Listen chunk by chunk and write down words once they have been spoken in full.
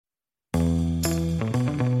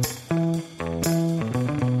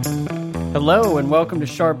Hello and welcome to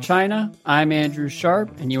Sharp China. I'm Andrew Sharp,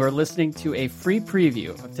 and you are listening to a free preview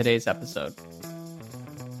of today's episode.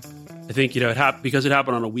 I think, because it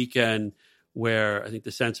happened on a weekend where I think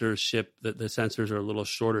the censorship, the censors are a little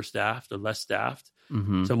shorter staffed or less staffed.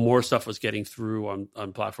 Mm-hmm. So more stuff was getting through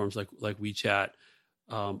on platforms like WeChat.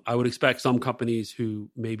 I would expect some companies who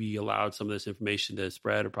maybe allowed some of this information to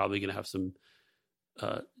spread are probably going to have some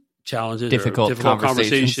challenges, difficult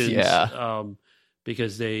conversations. Yeah.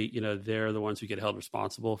 Because they're the ones who get held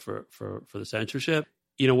responsible for the censorship.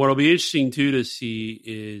 What'll be interesting too to see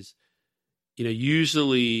is,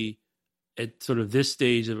 usually at sort of this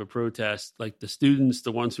stage of a protest, like the students,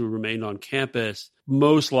 the ones who remained on campus,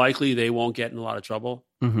 most likely they won't get in a lot of trouble.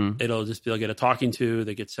 Mm-hmm. It'll just be, they'll get a talking to,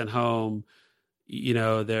 they get sent home.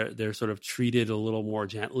 They're sort of treated a little more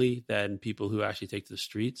gently than people who actually take to the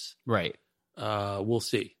streets. Right. We'll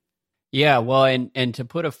see. Yeah, well, and to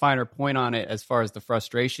put a finer point on it as far as the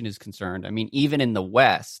frustration is concerned, I mean, even in the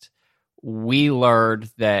West, we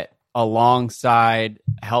learned that alongside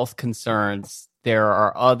health concerns, there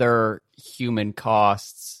are other human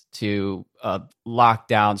costs to a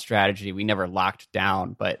lockdown strategy. We never locked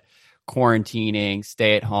down, but quarantining,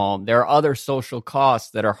 stay at home. There are other social costs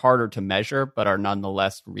that are harder to measure, but are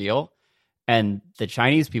nonetheless real. And the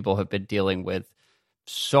Chinese people have been dealing with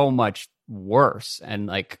so much worse and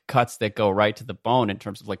like cuts that go right to the bone in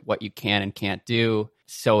terms of like what you can and can't do.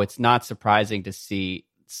 So it's not surprising to see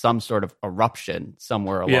some sort of eruption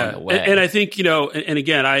somewhere along the way. And I think, and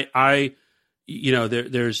again,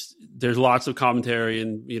 there's lots of commentary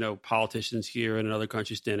and, politicians here and in other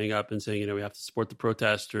countries standing up and saying, we have to support the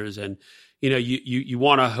protesters. And, you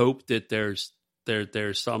want to hope that there's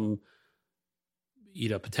some,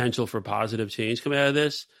 potential for positive change coming out of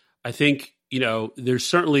this. I think, there's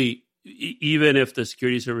certainly, even if the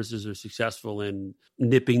security services are successful in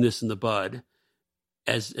nipping this in the bud,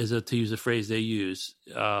 to use a phrase they use,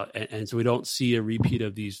 and so we don't see a repeat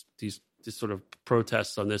of these sort of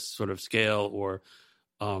protests on this sort of scale or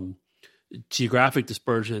geographic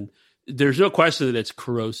dispersion, there's no question that it's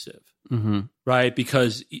corrosive, mm-hmm. right?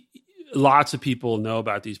 Because lots of people know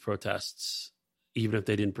about these protests, even if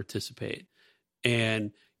they didn't participate.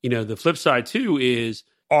 And, the flip side too is,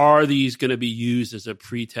 are these going to be used as a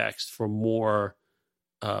pretext for more,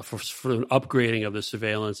 for an upgrading of the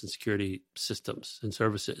surveillance and security systems and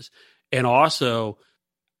services? And also,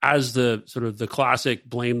 as the sort of the classic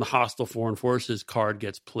blame the hostile foreign forces card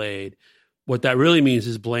gets played, what that really means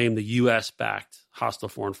is blame the U.S.-backed hostile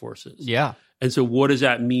foreign forces. Yeah. And so what does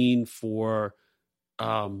that mean for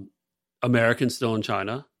Americans still in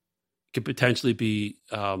China? Could potentially be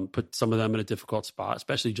put some of them in a difficult spot,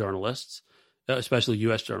 especially journalists, especially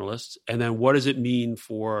U.S. journalists. And then what does it mean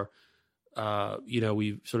for,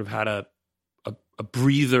 we've sort of had a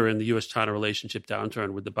breather in the U.S.-China relationship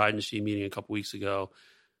downturn with the Biden-Xi meeting a couple weeks ago.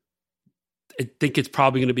 I think it's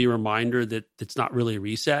probably going to be a reminder that it's not really a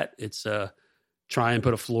reset. It's try and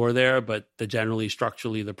put a floor there, but generally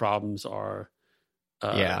structurally the problems are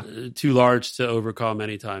too large to overcome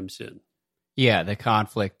anytime soon. Yeah, the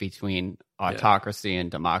conflict between autocracy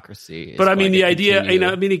and democracy. But I mean, the idea,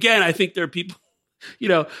 again, I think there are people,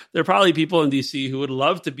 there are probably people in DC who would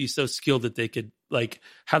love to be so skilled that they could like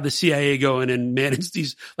have the CIA go in and manage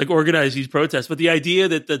these, like organize these protests. But the idea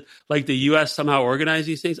that the U.S. somehow organize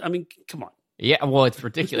these things, I mean, come on. Yeah, well, it's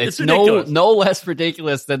ridiculous. It's ridiculous. No less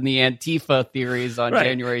ridiculous than the Antifa theories on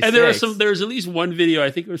January 6th. And there's at least one video,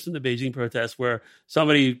 I think it was from the Beijing protests, where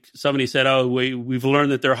somebody said, "Oh, we've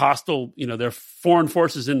learned that they're hostile. There are foreign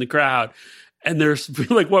forces in the crowd." And there's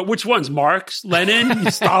like, what? Which ones? Marx,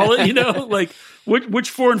 Lenin, Stalin?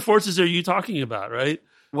 Which foreign forces are you talking about? Right.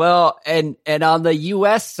 Well, and on the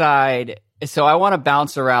U.S. side. So I want to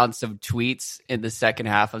bounce around some tweets in the second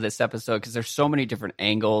half of this episode because there's so many different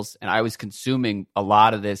angles, and I was consuming a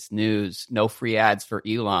lot of this news. No free ads for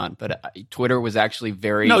Elon, but Twitter was actually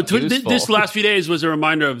very useful. This last few days was a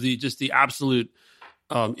reminder of the absolute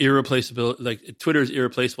irreplaceability. Like Twitter is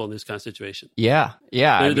irreplaceable in this kind of situation. Yeah.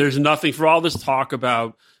 There's nothing for all this talk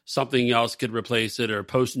about something else could replace it or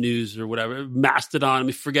post news or whatever. Mastodon, I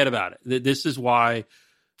mean, forget about it. This is why.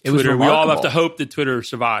 Twitter, we all have to hope that Twitter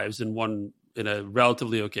survives in a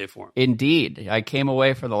relatively okay form. Indeed. I came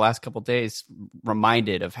away for the last couple of days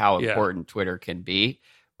reminded of how important Twitter can be.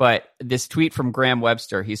 But this tweet from Graham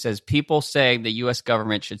Webster, he says, people saying the U.S.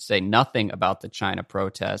 government should say nothing about the China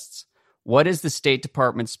protests. What is the State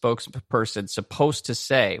Department spokesperson supposed to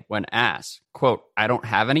say when asked? Quote, I don't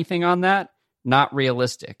have anything on that. Not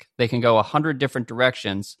realistic. They can go 100 different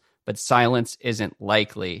directions, but silence isn't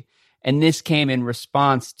likely. And this came in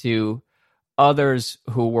response to others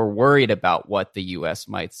who were worried about what the U.S.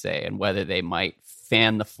 might say and whether they might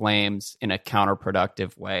fan the flames in a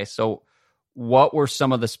counterproductive way. So what were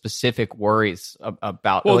some of the specific worries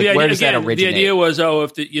about, where does that originate? The idea was,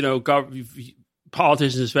 if the,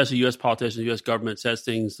 politicians, especially U.S. politicians, the U.S. government says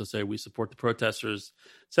things, they'll say, we support the protesters,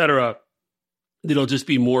 et cetera. It'll just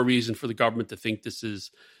be more reason for the government to think this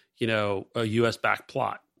is, a U.S.-backed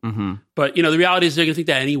plot. Mm-hmm. But, the reality is they're going to think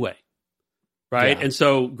that anyway, right? Yeah. And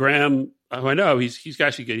so Graham, who I know, he's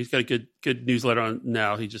actually good. He's got a good newsletter on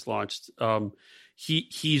now. He just launched.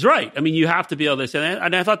 He's right. I mean, you have to be able to say that.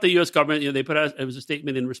 And I thought the U.S. government, they put out, it was a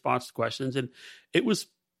statement in response to questions, and I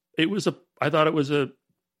thought it was a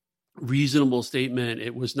reasonable statement.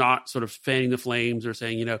 It was not sort of fanning the flames or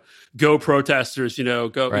saying, go protesters,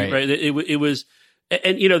 go. Right. It was,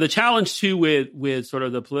 and the challenge too with sort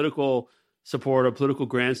of the political support or political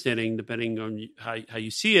grandstanding, depending on how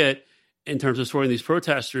you see it, in terms of supporting these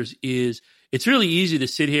protesters, is it's really easy to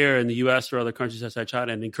sit here in the U.S. or other countries outside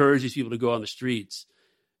China and encourage these people to go on the streets,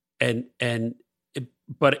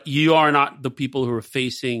 but you are not the people who are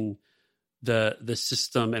facing the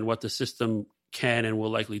system and what the system can and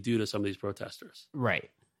will likely do to some of these protesters. Right.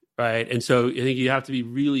 And so I think you have to be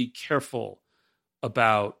really careful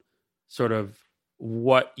about sort of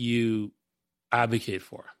what you advocate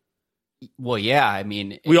for. Well, yeah, I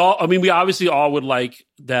mean, we obviously all would like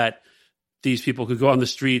that these people could go on the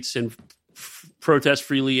streets and protest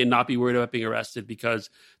freely and not be worried about being arrested because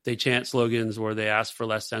they chant slogans or they ask for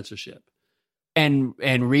less censorship. And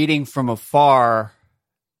reading from afar,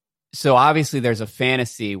 so obviously there's a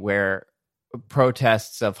fantasy where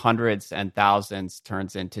protests of hundreds and thousands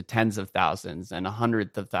turns into tens of thousands and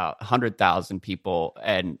 100,000 people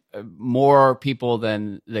and more people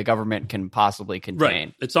than the government can possibly contain.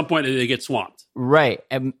 Right. At some point, they get swamped. Right.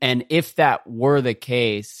 And if that were the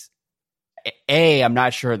case, A, I'm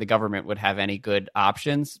not sure the government would have any good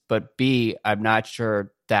options, but B, I'm not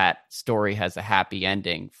sure that story has a happy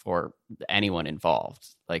ending for anyone involved.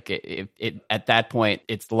 Like it at that point,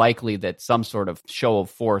 it's likely that some sort of show of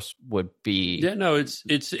force would be the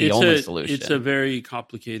only solution. It's a very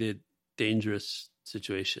complicated, dangerous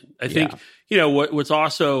situation. I think what's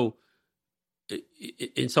also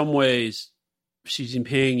in some ways Xi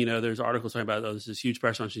Jinping. There's articles talking about this is huge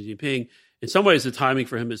pressure on Xi Jinping. In some ways, the timing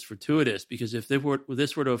for him is fortuitous because if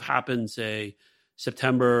this were to have happened, say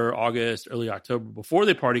September, August, early October, before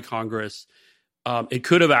the party Congress, it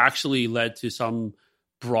could have actually led to some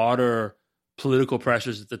broader political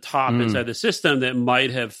pressures at the top inside the system that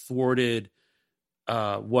might have thwarted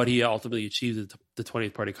what he ultimately achieved at the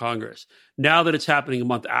 20th Party Congress. Now that it's happening a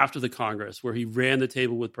month after the Congress, where he ran the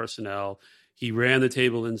table with personnel, he ran the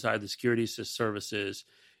table inside the security services,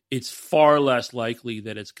 it's far less likely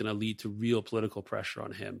that it's going to lead to real political pressure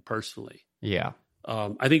on him personally. Yeah.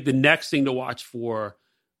 I think the next thing to watch for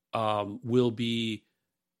will be,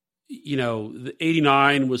 the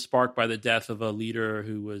 89 was sparked by the death of a leader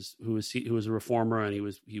who was a reformer, and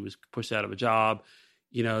he was pushed out of a job.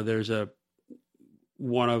 There's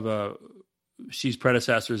one of Xi's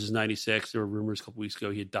predecessors is 96. There were rumors a couple weeks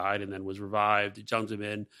ago he had died and then was revived. Jiang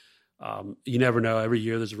Zemin. You never know. Every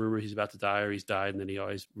year there's a rumor he's about to die or he's died, and then he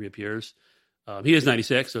always reappears. He is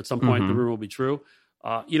 96, so at some point the rumor will be true.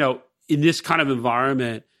 In this kind of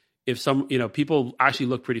environment, if some, people actually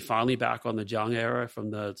look pretty fondly back on the Jiang era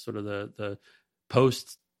from the sort of the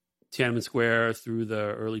post Tiananmen Square through the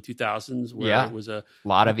early 2000s, where it was a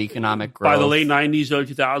lot of economic growth. By the late 90s, early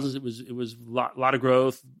 2000s, it was a lot of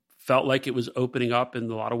growth. Felt like it was opening up in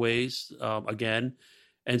a lot of ways again,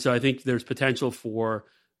 and so I think there's potential for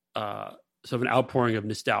sort of an outpouring of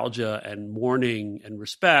nostalgia and mourning and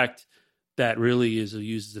respect that really is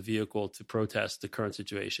used as a vehicle to protest the current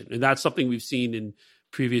situation. And that's something we've seen in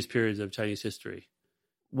previous periods of Chinese history.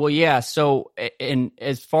 Well, yeah. So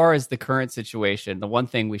as far as the current situation, the one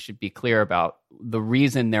thing we should be clear about, the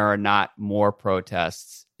reason there are not more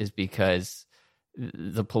protests is because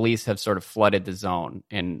the police have sort of flooded the zone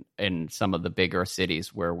in some of the bigger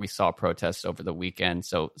cities where we saw protests over the weekend.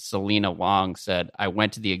 So Selena Wang said, I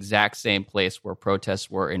went to the exact same place where protests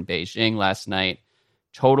were in Beijing last night.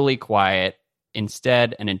 Totally quiet.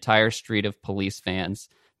 Instead, an entire street of police vans.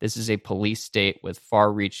 This is a police state with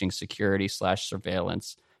far-reaching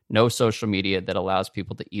security/surveillance. No social media that allows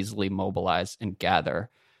people to easily mobilize and gather.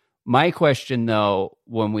 My question, though,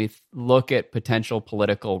 when we look at potential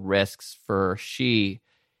political risks for Xi,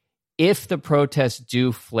 if the protests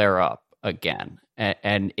do flare up again,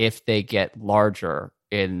 and if they get larger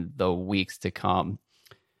in the weeks to come,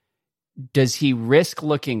 does he risk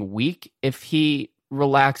looking weak if he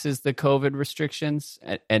relaxes the COVID restrictions?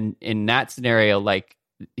 And in that scenario, like,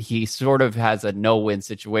 he sort of has a no-win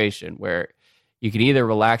situation where You can either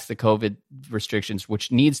relax the COVID restrictions,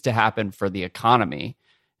 which needs to happen for the economy,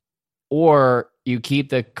 or you keep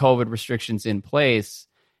the COVID restrictions in place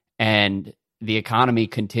and the economy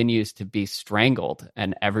continues to be strangled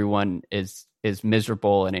and everyone is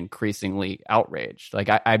miserable and increasingly outraged. Like,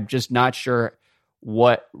 I'm just not sure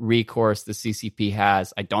what recourse the CCP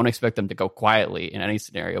has. I don't expect them to go quietly in any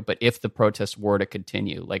scenario, but if the protests were to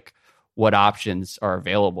continue, like, what options are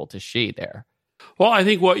available to Xi there? Well, I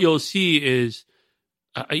think what you'll see is,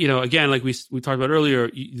 again, like we talked about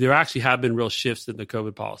earlier, there actually have been real shifts in the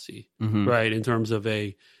COVID policy, right? In terms of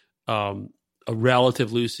a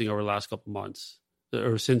relative loosening over the last couple of months,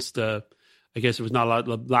 or since I guess it was not a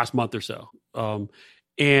lot, last month or so.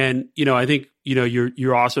 And I think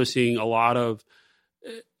you're also seeing a lot of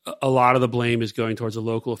the blame is going towards the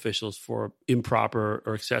local officials for improper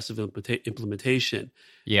or excessive implementation.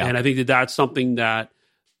 Yeah, and I think that's something that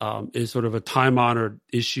is sort of a time-honored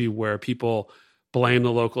issue where people blame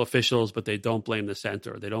the local officials, but they don't blame the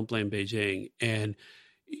center. They don't blame Beijing. And,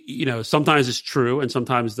 sometimes it's true. And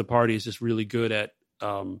sometimes the party is just really good at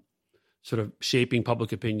sort of shaping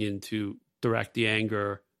public opinion to direct the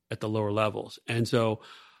anger at the lower levels. And so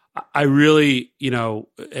I really,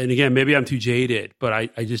 and again, maybe I'm too jaded, but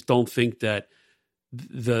I just don't think that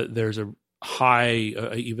there's a high,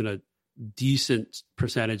 even a decent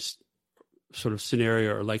percentage sort of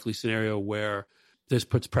scenario or likely scenario where this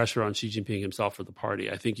puts pressure on Xi Jinping himself or the party.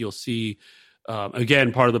 I think you'll see,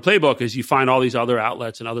 again, part of the playbook is you find all these other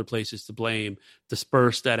outlets and other places to blame,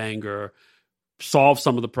 disperse that anger, solve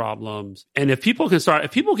some of the problems. And if people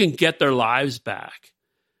can get their lives back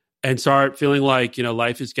and start feeling like,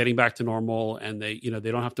 life is getting back to normal and they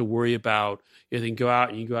don't have to worry about, they can go out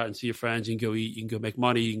and you can go out and see your friends, you can go eat, you can go make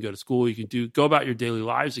money, you can go to school, you can go about your daily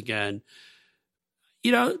lives again.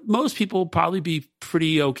 Most people will probably be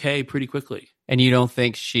pretty okay pretty quickly. And you don't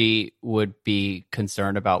think Xi would be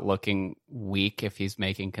concerned about looking weak if he's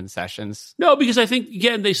making concessions? No, because I think,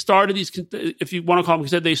 again, they started these, if you want to call them,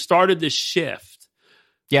 because they started this shift.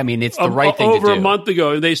 Yeah, I mean, it's the right thing to do. Over a month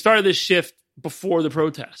ago, they started this shift before the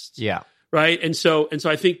protests. Yeah. Right? And so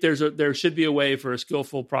I think there should be a way for a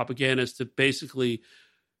skillful propagandist to basically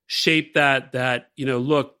shape that,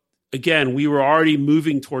 look, again, we were already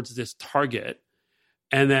moving towards this target.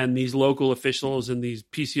 And then these local officials and these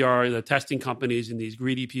PCR, the testing companies and these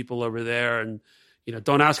greedy people over there, and,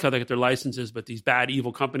 don't ask how they get their licenses, but these bad,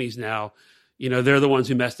 evil companies now, they're the ones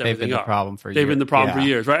who messed everything up. They've been the problem for years. They've been the problem for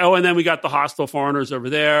years, right? Oh, and then we got the hostile foreigners over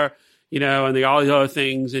there, and all these other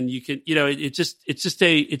things. And you can,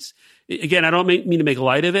 again, I don't mean to make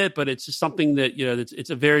light of it, but it's just something that, it's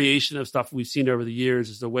a variation of stuff we've seen over the years,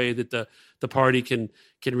 is the way that the party can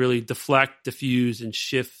really deflect, diffuse, and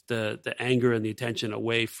shift the anger and the attention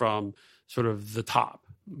away from sort of the top.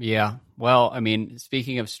 Yeah. Well, I mean,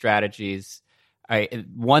 speaking of strategies,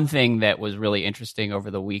 one thing that was really interesting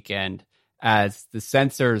over the weekend, as the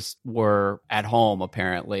censors were at home,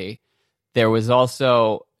 apparently, there was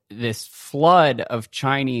also this flood of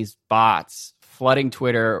Chinese bots flooding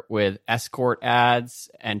Twitter with escort ads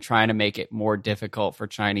and trying to make it more difficult for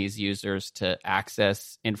Chinese users to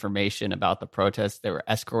access information about the protests. There were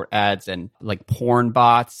escort ads and like porn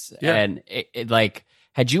bots. Yeah. And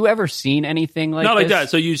had you ever seen anything like this? Not like that.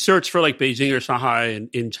 So you search for like Beijing or Shanghai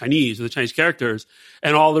in Chinese, with the Chinese characters,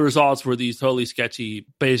 and all the results were these totally sketchy,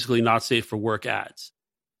 basically not safe for work ads.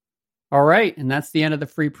 All right, and that's the end of the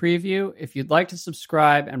free preview. If you'd like to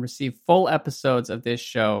subscribe and receive full episodes of this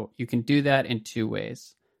show, you can do that in two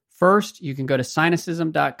ways. First, you can go to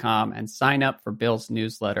Sinocism.com and sign up for Bill's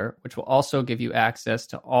newsletter, which will also give you access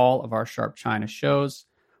to all of our Sharp China shows.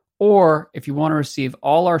 Or if you want to receive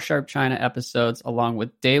all our Sharp China episodes, along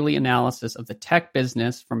with daily analysis of the tech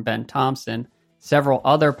business from Ben Thompson, several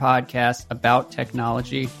other podcasts about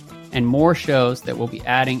technology, and more shows that we'll be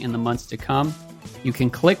adding in the months to come, you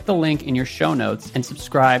can click the link in your show notes and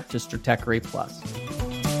subscribe to Stratechery Plus.